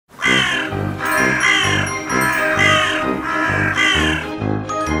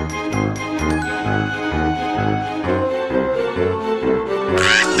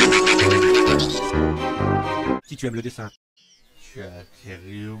tu aimes le dessin, tu as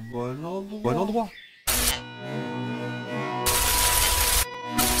atterri au bon endroit. Bon endroit.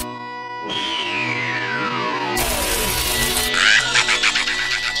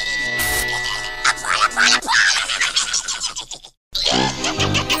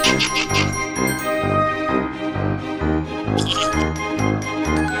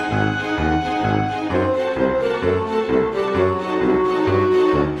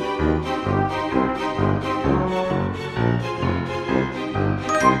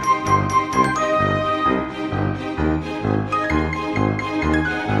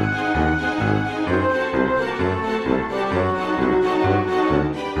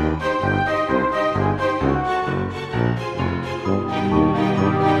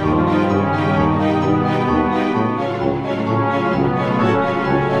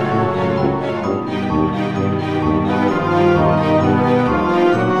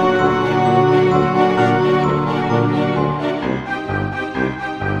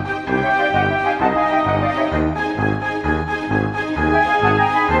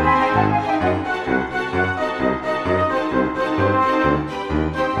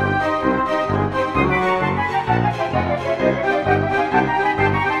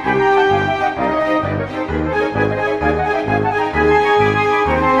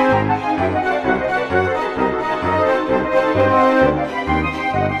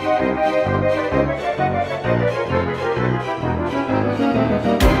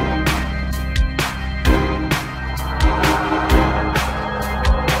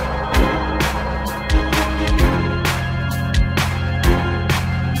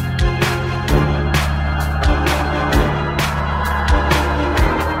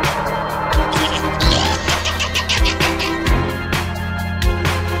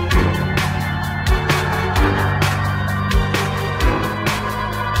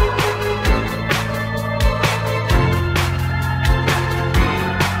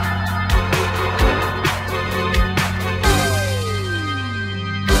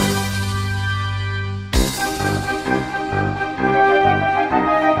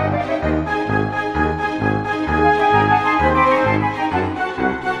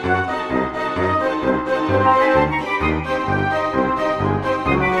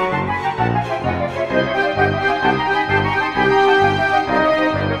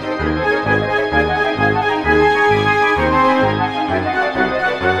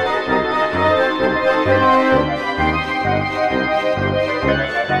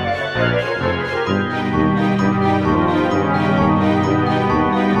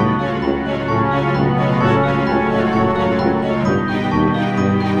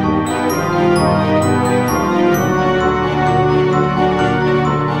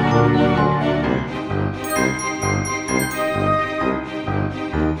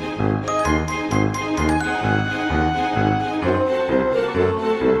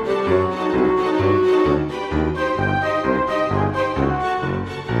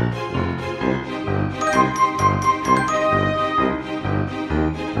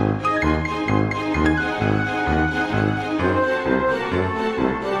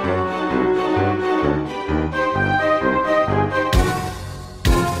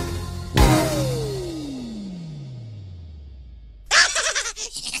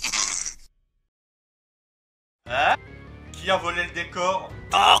 Hein? Qui a volé le décor?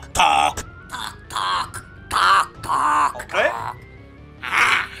 Toc toc. Toc toc. Toc toc. Entrée?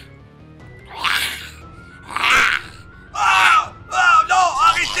 Ah! Ah non!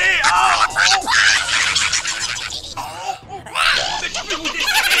 Arrêtez! Ah! Oh! Oh! Mais je peux vous décider!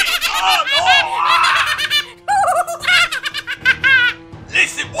 Ah non!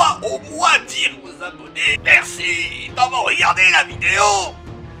 Laissez-moi au moins dire aux abonnés merci d'avoir regardé la vidéo!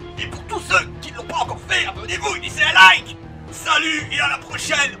 Et pour tous ceux qui ne l'ont pas encore fait, abonnez-vous et laissez un like! Salut et à la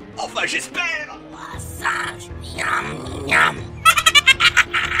prochaine! Enfin j'espère! Singe. Miam miam.